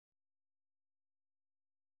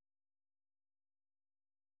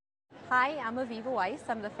Hi, I'm Aviva Weiss.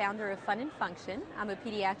 I'm the founder of Fun and Function. I'm a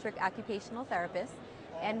pediatric occupational therapist,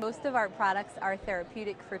 and most of our products are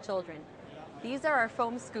therapeutic for children. These are our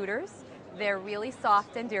foam scooters. They're really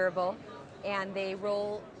soft and durable, and they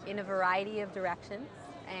roll in a variety of directions,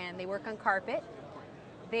 and they work on carpet.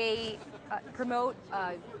 They promote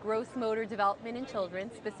gross motor development in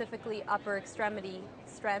children, specifically upper extremity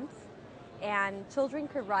strength. And children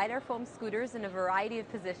could ride our foam scooters in a variety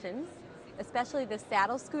of positions, especially the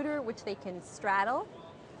saddle scooter, which they can straddle.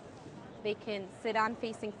 They can sit on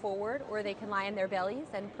facing forward, or they can lie on their bellies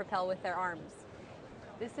and propel with their arms.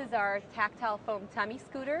 This is our tactile foam tummy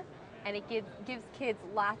scooter, and it gives kids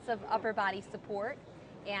lots of upper body support,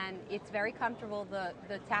 and it's very comfortable.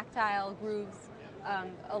 The tactile grooves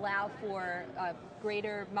allow for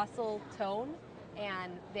greater muscle tone,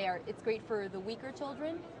 and it's great for the weaker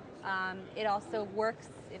children. It also works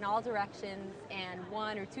in all directions, and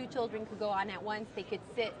one or two children could go on at once. They could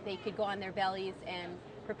sit, they could go on their bellies and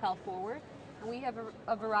propel forward. And we have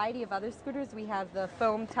a variety of other scooters. We have the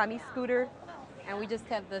foam tummy scooter, and we just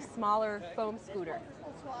have the smaller foam scooter.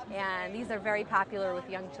 And these are very popular with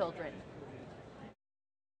young children.